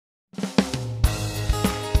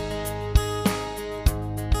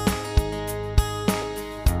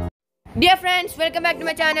Dear friends, welcome back to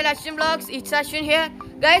my channel Aswin Vlogs. It's Aswin here.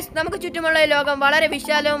 Guys, നമുക്ക് ചുറ്റുമുള്ള ഈ ലോകം വളരെ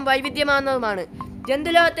വിശാലവും വൈവിധ്യമാർന്നതുമാണ്.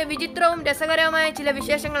 ജന്തുലോകത്തെ വിചിത്രവും രസകരവുമായ ചില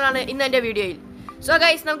വിശേഷങ്ങളാണ് ഇന്ന് എൻ്റെ വീഡിയോയിൽ. സോ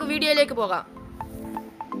ഗൈസ്, നമുക്ക് വീഡിയോയിലേക്ക് പോകാം.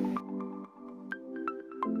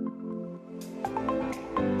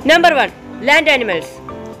 Number 1, land animals.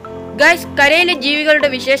 ഗൈസ്, കരയിലെ ജീവികളുടെ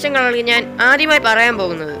വിശേഷങ്ങളാണ് ഞാൻ ആദ്യമായി പറയാൻ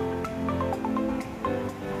പോകുന്നത്.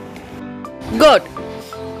 ഗോട്ട്.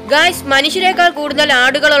 ഗൈസ്, മനുഷ്യരെക്കാൾ കൂടുതൽ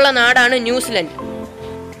ആടുകളുള്ള നാടാണ് ന്യൂസിലൻഡ്.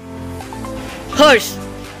 ഹോഴ്സ്.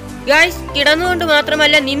 ഗൈസ്, കിടന്നുകൊണ്ട്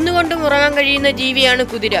മാത്രമല്ല നിന്നുകൊണ്ടും ഉറങ്ങാൻ കഴിയുന്ന ജീവിയാണ്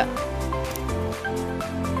കുതിര.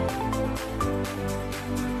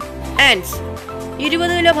 ആൻസ്.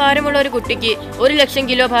 20 കിലോ ഭാരമുള്ള ഒരു കുട്ടിക്ക്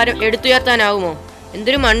 1,00,000 കിലോ ഭാരം എടുത്തുയർത്താനാവുമോ?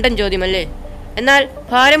 എന്തൊരു മണ്ടൻ ചോദ്യമല്ലേ. എന്നാൽ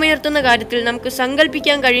ഭാരമുയർത്തുന്ന കാര്യത്തിൽ നമുക്ക്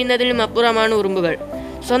സങ്കല്പിക്കാൻ കഴിയുന്നതിലും അപ്പുറമാണ് ഉറുമ്പുകൾ.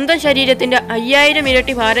 സ്വന്തം ശരീരത്തിന്റെ 5000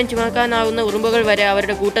 ഇരട്ടി ഭാരം ചുമക്കാനാവുന്ന ഉറുമ്പുകൾ വരെ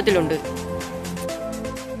അവരുടെ കൂട്ടത്തിലുണ്ട്.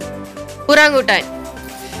 ഒറാങ്ങൂട്ടാൻ.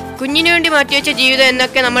 കുഞ്ഞിനു വേണ്ടി മാറ്റിവെച്ച ജീവിതം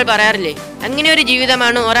എന്നൊക്കെ നമ്മൾ പറയാറില്ലേ, അങ്ങനെ ഒരു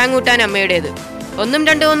ജീവിതമാണ് ഒറാങ്ങൂട്ടാൻ അമ്മയുടേത്. ഒന്നും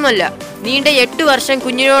രണ്ടുമൊന്നുമല്ല, നീണ്ട 8 വർഷം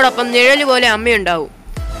കുഞ്ഞിനോടൊപ്പം നിഴല് പോലെ അമ്മയുണ്ടാവും.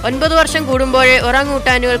 9 വർഷം കൂടുമ്പോഴേ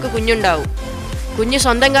ഒറാങ്ങൂട്ടാനുകൾക്ക് കുഞ്ഞുണ്ടാവും. കുഞ്ഞ്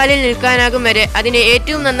സ്വന്തം കാലിൽ നിൽക്കാനാകും വരെ അതിനെ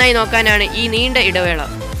ഏറ്റവും നന്നായി നോക്കാനാണ് ഈ നീണ്ട ഇടവേള.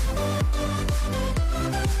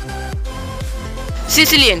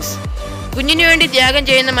 സിസിലിയൻസ്. കുഞ്ഞിനു വേണ്ടി ത്യാഗം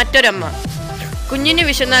ചെയ്യുന്ന മറ്റൊരമ്മ. കുഞ്ഞിന്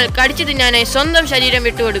വിശന്നാൽ കടിച്ചു തിന്നാനായി സ്വന്തം ശരീരം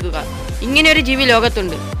വിട്ടുകൊടുക്കുക. ഇങ്ങനെയൊരു ജീവി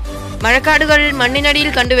ലോകത്തുണ്ട്. മഴക്കാടുകളിൽ മണ്ണിനടിയിൽ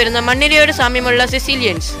കണ്ടുവരുന്ന മണ്ണിരയോട് സാമ്യമുള്ള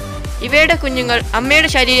സിസിലിയൻസ്. ഇവയുടെ കുഞ്ഞുങ്ങൾ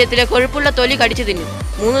അമ്മയുടെ ശരീരത്തിലെ കൊഴുപ്പുള്ള തൊലി കടിച്ചു തിന്നും.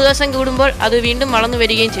 3 ദിവസം കൂടുമ്പോൾ അത് വീണ്ടും വളർന്നു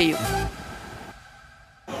വരികയും ചെയ്യും.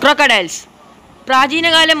 ക്രൊക്കഡൈൽസ്.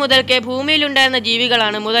 പ്രാചീനകാലം മുതൽക്കേ ഭൂമിയിലുണ്ടായിരുന്ന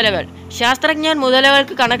ജീവികളാണ് മുതലകൾ. ശാസ്ത്രജ്ഞർ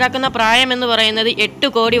മുതലകൾക്ക് കണക്കാക്കുന്ന പ്രായം എന്ന് പറയുന്നത്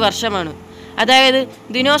 8 കോടി വർഷമാണ്. അതായത്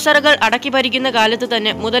ദിനോസറുകൾ അടക്കി ഭരിക്കുന്ന കാലത്ത്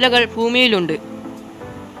തന്നെ മുതലകൾ ഭൂമിയിലുണ്ട്.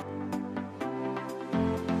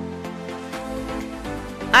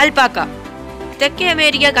 അൽപാക്ക. തെക്കേ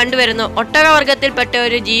അമേരിക്ക കണ്ടുവരുന്ന ഒട്ടകവർഗത്തിൽപ്പെട്ട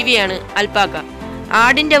ഒരു ജീവിയാണ് അൽപാക്ക.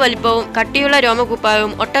 ആടിന്റെ വലിപ്പവും കട്ടിയുള്ള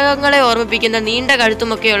രോമകുപ്പായവും ഒട്ടകങ്ങളെ ഓർമ്മിപ്പിക്കുന്ന നീണ്ട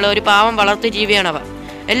കഴുത്തുമൊക്കെയുള്ള ഒരു പാവം വളർത്തു ജീവിയാണവ.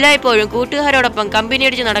 എല്ലായ്പ്പോഴും കൂട്ടുകാരോടൊപ്പം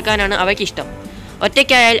കമ്പനിയടിച്ച് നടക്കാനാണ് അവയ്ക്കിഷ്ടം.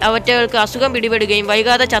 ഒറ്റയ്ക്കായാൽ അവറ്റകൾക്ക് അസുഖം പിടിപെടുകയും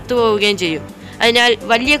വൈകാതെ ചത്തുപോവുകയും ചെയ്യും. അതിനാൽ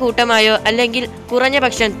വലിയ കൂട്ടമായോ അല്ലെങ്കിൽ കുറഞ്ഞ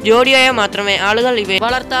പക്ഷം ജോഡിയായോ മാത്രമേ ആളുകൾ ഇവയെ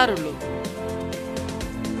വളർത്താറുള്ളൂ.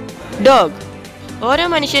 ഡോഗ്. ഓരോ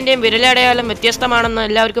മനുഷ്യന്റെയും വിരലടയാളം വ്യത്യസ്തമാണെന്ന്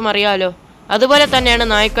എല്ലാവർക്കും അറിയാലോ. അതുപോലെ തന്നെയാണ്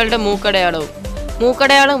നായ്ക്കളുടെ മൂക്കടയാളവും.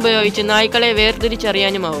 മൂക്കടയാളം ഉപയോഗിച്ച് നായ്ക്കളെ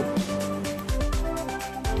വേർതിരിച്ചറിയാനുമാവും.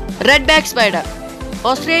 Red back spider.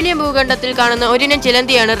 ഓസ്ട്രേലിയൻ ഭൂഖണ്ഡത്തിൽ കാണുന്ന ഒരിനം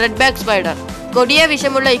ചിലന്തിയാണ് റെഡ് ബാക്ക് സ്പൈഡർ. കൊടിയ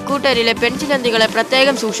വിഷമുള്ള ഇക്കൂട്ടരിലെ പെൺചിലന്തികളെ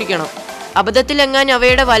പ്രത്യേകം സൂക്ഷിക്കണം. അബദ്ധത്തിൽ എങ്ങാനും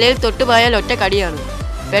അവയുടെ വലയിൽ തൊട്ടുപോയാൽ ഒറ്റ കടിയാണ്.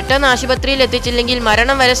 പെട്ടെന്ന് ആശുപത്രിയിൽ എത്തിച്ചില്ലെങ്കിൽ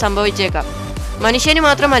മരണം വരെ സംഭവിച്ചേക്കാം. മനുഷ്യന്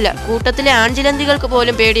മാത്രമല്ല, കൂട്ടത്തിലെ ആൺചിലന്തികൾക്ക്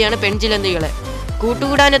പോലും പേടിയാണ് പെൺചിലന്തികളെ.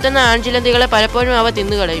 കൂട്ടുകൂടാനെത്തുന്ന ആൺചിലന്തികളെ പലപ്പോഴും അവ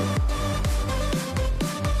തിന്നുകളയും.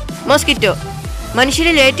 മോസ്കിറ്റോ.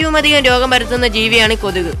 മനുഷ്യരിൽ ഏറ്റവും അധികം രോഗം പരത്തുന്ന ജീവിയാണ്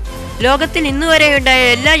കൊതുക്. ലോകത്തിൽ ഇന്നുവരെയുണ്ടായ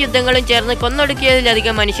എല്ലാ യുദ്ധങ്ങളും ചേർന്ന്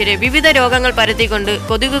കൊന്നൊടുക്കിയതിലധികം മനുഷ്യരെ വിവിധ രോഗങ്ങൾ പരത്തിക്കൊണ്ട്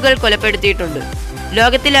കൊതുകുകൾ കൊലപ്പെടുത്തിയിട്ടുണ്ട്.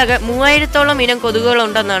 ലോകത്തിലാകെ 3000-ഓളം ഇനം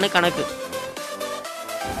കൊതുകുകളുണ്ടെന്നാണ് കണക്ക്.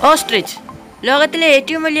 ഓസ്ട്രിച്ച്. ലോകത്തിലെ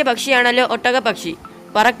ഏറ്റവും വലിയ പക്ഷിയാണല്ലോ ഒട്ടകപക്ഷി.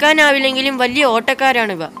 പറക്കാനാവില്ലെങ്കിലും വലിയ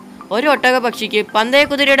ഓട്ടക്കാരാണിവ. ഒരു ഒട്ടകപക്ഷിക്ക്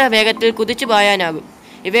പന്തയക്കുതിരയുടെ വേഗത്തിൽ കുതിച്ചു പായാനാകും.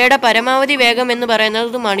 ഇവയുടെ പരമാവധി വേഗം എന്ന്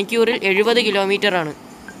പറയുന്നത് മണിക്കൂറിൽ 70 കിലോമീറ്ററാണ്.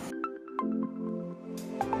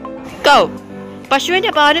 കൗ.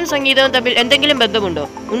 പശുവിന്റെ പാലും സംഗീതവും തമ്മിൽ എന്തെങ്കിലും ബന്ധമുണ്ടോ?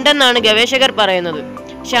 ഉണ്ടെന്നാണ് ഗവേഷകർ പറയുന്നത്.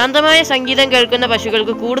 ശാന്തമായ സംഗീതം കേൾക്കുന്ന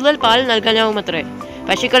പശുക്കൾക്ക് കൂടുതൽ പാൽ നൽകാനാവുമത്രേ.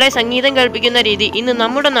 പശുക്കളെ സംഗീതം കേൾപ്പിക്കുന്ന രീതി ഇന്ന്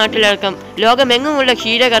നമ്മുടെ നാട്ടിലടക്കം ലോകമെങ്ങുമുള്ള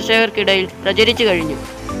ക്ഷീര കർഷകർക്കിടയിൽ പ്രചരിച്ചു കഴിഞ്ഞു.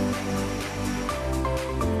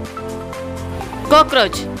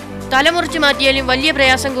 കോക്രോച്ച്. തലമുറിച്ചു മാറ്റിയാലും വലിയ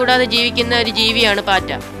പ്രയാസം കൂടാതെ ജീവിക്കുന്ന ഒരു ജീവിയാണ്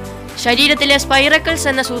പാറ്റ. ശരീരത്തിലെ സ്പൈറക്കിൾസ്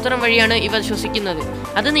എന്ന സൂത്രം വഴിയാണ് ഇവ ശ്വസിക്കുന്നത്.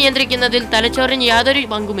 അത് നിയന്ത്രിക്കുന്നതിൽ തലച്ചോറിന് യാതൊരു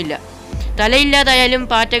പങ്കുമില്ല. തലയില്ലാതായാലും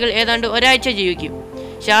പാറ്റകൾ ഏതാണ്ട് ഒരാഴ്ച ജീവിക്കും.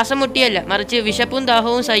 ശ്വാസം മുട്ടിയല്ല, മറിച്ച് വിശപ്പും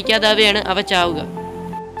ദാഹവും സഹിക്കാതാവെയാണ് അവ ചാവുക.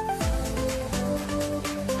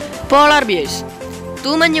 Polar bears.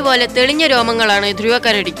 തൂമഞ്ഞ് പോലെ തെളിഞ്ഞ രോമങ്ങളാണ്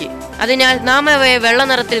ധ്രുവക്കരടിക്ക്. അതിനാൽ നാം അവയെ വെള്ള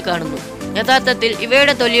നിറത്തിൽ കാണുന്നു. യഥാർത്ഥത്തിൽ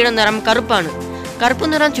ഇവയുടെ തൊലിയുടെ നിറം കറുപ്പാണ്. കറുപ്പ്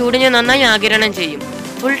നിറം ചൂടിനെ നന്നായി ആഗിരണം ചെയ്യും.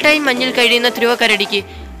 ഫുൾ ടൈം മഞ്ഞിൽ കഴിയുന്ന ധ്രുവക്കരടിക്ക്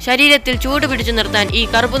ശരീരത്തിൽ ചൂട് പിടിച്ചു നിർത്താൻ ഈ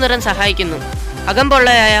കറുപ്പ് നിറം സഹായിക്കുന്നു.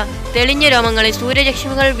 അകംപൊള്ളയായ തെളിഞ്ഞ രോമങ്ങളിൽ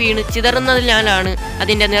സൂര്യരശ്മികൾ വീണ് ചിതറുന്നതിനാലാണ്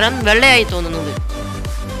അതിന്റെ നിറം വെള്ളയായി തോന്നുന്നത്.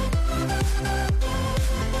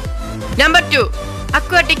 Number 2,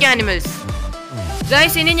 aquatic animals.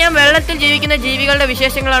 ഗൈസ്, ഇനി ഞാൻ വെള്ളത്തിൽ ജീവിക്കുന്ന ജീവികളുടെ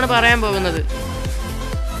വിശേഷങ്ങളാണ് പറയാൻ പോകുന്നത്.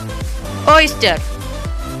 ഓയിസ്റ്റർ.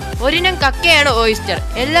 ഒരിനം കക്കയാണ് ഓയിസ്റ്റർ.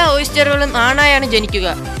 എല്ലാ ഓയിസ്റ്ററുകളും ആണായാണ് ജനിക്കുക.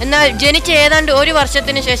 എന്നാൽ ജനിച്ച ഏതാണ്ട് 1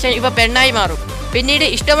 വർഷത്തിന് ശേഷം ഇവ പെണ്ണായി മാറും. പിന്നീട്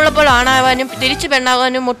ഇഷ്ടമുള്ളപ്പോൾ ആണാവാനും തിരിച്ചു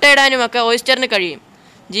പെണ്ണാവാനും മുട്ടയിടാനും ഒക്കെ ഓയിസ്റ്ററിന് കഴിയും.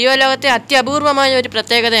 ജീവലോകത്തെ അത്യപൂർവമായ ഒരു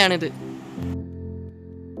പ്രത്യേകതയാണിത്.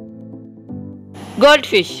 Gold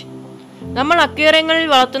fish. നമ്മൾ അക്വേറിയങ്ങളിൽ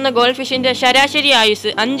വളർത്തുന്ന ഗോൾഡ് ഫിഷിന്റെ ശരാശരി ആയുസ്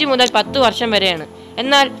 5 മുതൽ 10 വർഷം വരെയാണ്.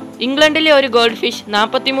 എന്നാൽ ഇംഗ്ലണ്ടിലെ ഒരു ഗോൾഡ് ഫിഷ്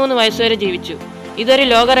 43 വയസ്സുവരെ ജീവിച്ചു. ഇതൊരു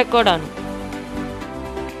ലോക റെക്കോർഡാണ്.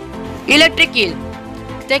 Electric eel.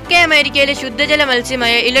 തെക്കേ അമേരിക്കയിലെ ശുദ്ധജല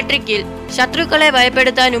മത്സ്യമായ ഇലക്ട്രിക് ഈൽ ശത്രുക്കളെ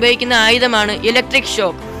ഭയപ്പെടുത്താൻ ഉപയോഗിക്കുന്ന ആയുധമാണ് ഇലക്ട്രിക്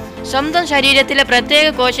ഷോക്ക്. സ്വന്തം ശരീരത്തിലെ പ്രത്യേക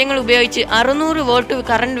കോശങ്ങൾ ഉപയോഗിച്ച് 600 വോൾട്ട്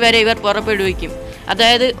കറണ്ട് വരെ ഇവർ പുറപ്പെടുവിക്കും.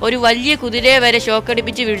 അതായത് ഒരു വലിയ കുതിരയെ വരെ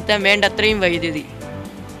ഷോക്കടിപ്പിച്ച് വീഴ്ത്താൻ വേണ്ടത്രയും വൈദ്യുതി.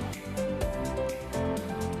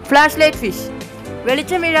 Flash light fish.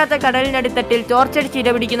 വെളിച്ചം വീഴാത്ത കടലിനടിത്തട്ടിൽ ടോർച്ചടിച്ച്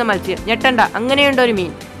ഇരപിടിക്കുന്ന മത്സ്യം. ഞെട്ടണ്ട, അങ്ങനെയുണ്ടൊരു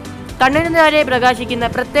മീൻ. കണ്ണിന് നേരെ പ്രകാശിക്കുന്ന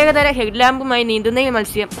പ്രത്യേകതര ഹെഡ്ലാമ്പുമായി നീന്തുന്ന ഈ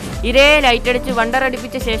മത്സ്യം ഇരയെ ലൈറ്റടിച്ച്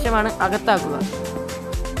വണ്ടറടിപ്പിച്ച ശേഷമാണ് അകത്താക്കുക.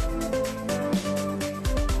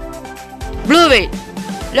 Blue whale.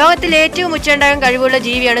 ലോകത്തിൽ ഏറ്റവും ഉച്ചയുണ്ടാകാൻ കഴിവുള്ള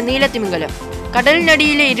ജീവിയാണ് നീലത്തിമിംഗലം.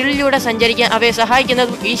 കടലിനടിയിലെ ഇരുളിലൂടെ സഞ്ചരിക്കാൻ അവയെ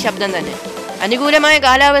സഹായിക്കുന്നതും ഈ ശബ്ദം തന്നെ. അനുകൂലമായ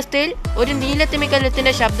കാലാവസ്ഥയിൽ ഒരു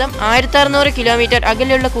നീലത്തിമിംഗലത്തിന്റെ ശബ്ദം 1600 കിലോമീറ്റർ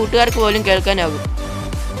അകലെയുള്ള കൂട്ടുകാർക്ക് പോലും കേൾക്കാനാകും.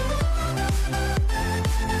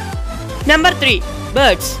 Number 3,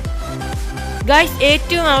 birds. ഗൈസ്,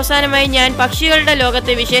 ഏറ്റവും അവസാനമായി ഞാൻ പക്ഷികളുടെ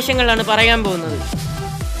ലോകത്തെ വിശേഷങ്ങളാണ് പറയാൻ പോകുന്നത്.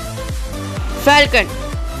 ഫാൽക്കൺ.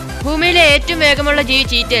 ഭൂമിയിലെ ഏറ്റവും വേഗമുള്ള ജീവി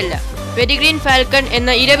ചീറ്റയല്ല. പെരിഗ്രീൻ ഫാൽക്കൺ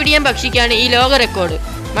എന്ന ഇരപിടിയൻ പക്ഷിക്കാണ് ഈ ലോക റെക്കോർഡ്.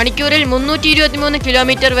 മണിക്കൂറിൽ 323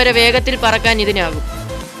 കിലോമീറ്റർ വരെ വേഗത്തിൽ പറക്കാൻ ഇതിനാകും.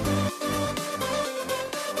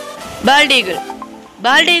 ബാൾഡീഗിൾ.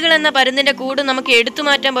 ബാൾഡീഗിൾ എന്ന പരുന്തിന്റെ കൂട് നമുക്ക് എടുത്തു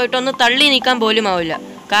മാറ്റാൻ പോയിട്ട് ഒന്ന് തള്ളി നീക്കാൻ പോലും ആവില്ല.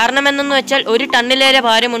 കാരണം എന്തെന്ന് വെച്ചാൽ 1 ടണ്ണിലേറെ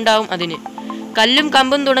ഭാരമുണ്ടാവും അതിന്. കല്ലും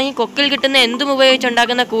കമ്പും തുടങ്ങി കൊക്കിൽ കിട്ടുന്ന എന്തും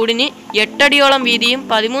ഉപയോഗിച്ചുണ്ടാക്കുന്ന കൂടിന് 8 അടിയോളം വീതിയും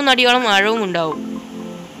 13 അടിയോളം ആഴവും ഉണ്ടാവും.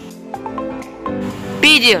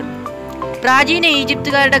 പീജിയൺ. പ്രാചീന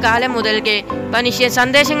ഈജിപ്തുകാരുടെ കാലം മുതൽക്കേ മനുഷ്യൻ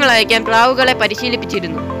സന്ദേശങ്ങൾ അയക്കാൻ പ്രാവുകളെ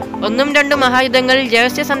പരിശീലിപ്പിച്ചിരുന്നു. 1-2 മഹായുദ്ധങ്ങളിൽ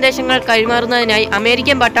രഹസ്യ സന്ദേശങ്ങൾ കൈമാറുന്നതിനായി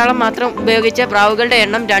അമേരിക്കൻ പട്ടാളം മാത്രം ഉപയോഗിച്ച പ്രാവുകളുടെ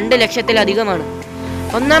എണ്ണം 2 ലക്ഷത്തിലധികമാണ്.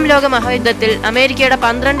 1-ാം ലോക മഹായുദ്ധത്തിൽ അമേരിക്കയുടെ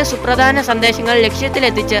 12 സുപ്രധാന സന്ദേശങ്ങൾ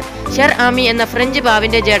ലക്ഷ്യത്തിലെത്തിച്ച ഷെർ ആമി എന്ന ഫ്രഞ്ച്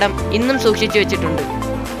പാവിന്റെ ജഡം ഇന്നും സൂക്ഷിച്ചു വെച്ചിട്ടുണ്ട്.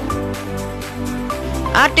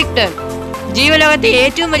 Arctic tern. ജീവലോകത്തെ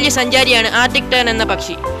ഏറ്റവും വലിയ സഞ്ചാരിയാണ് ആർട്ടിക് ടേൺ എന്ന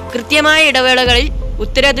പക്ഷി. കൃത്യമായ ഇടവേളകളിൽ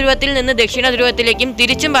ഉത്തര ധ്രുവത്തിൽ നിന്ന് ദക്ഷിണ ധ്രുവത്തിലേക്കും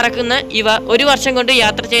തിരിച്ചും പറക്കുന്ന ഇവ 1 വർഷം കൊണ്ട്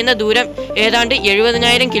യാത്ര ചെയ്യുന്ന ദൂരം ഏതാണ്ട്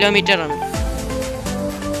 70,000 കിലോമീറ്റർ ആണ്.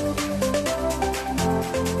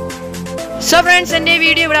 സോ ഫ്രണ്ട്സ്, എൻ്റെ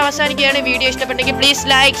വീഡിയോ ഇവിടെ അവസാനിക്കുകയാണ്. വീഡിയോ ഇഷ്ടപ്പെട്ടെങ്കിൽ please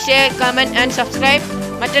like, share, comment and subscribe.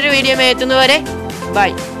 മറ്റൊരു വീഡിയോ എത്തുന്നവരെ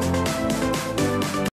ബൈ.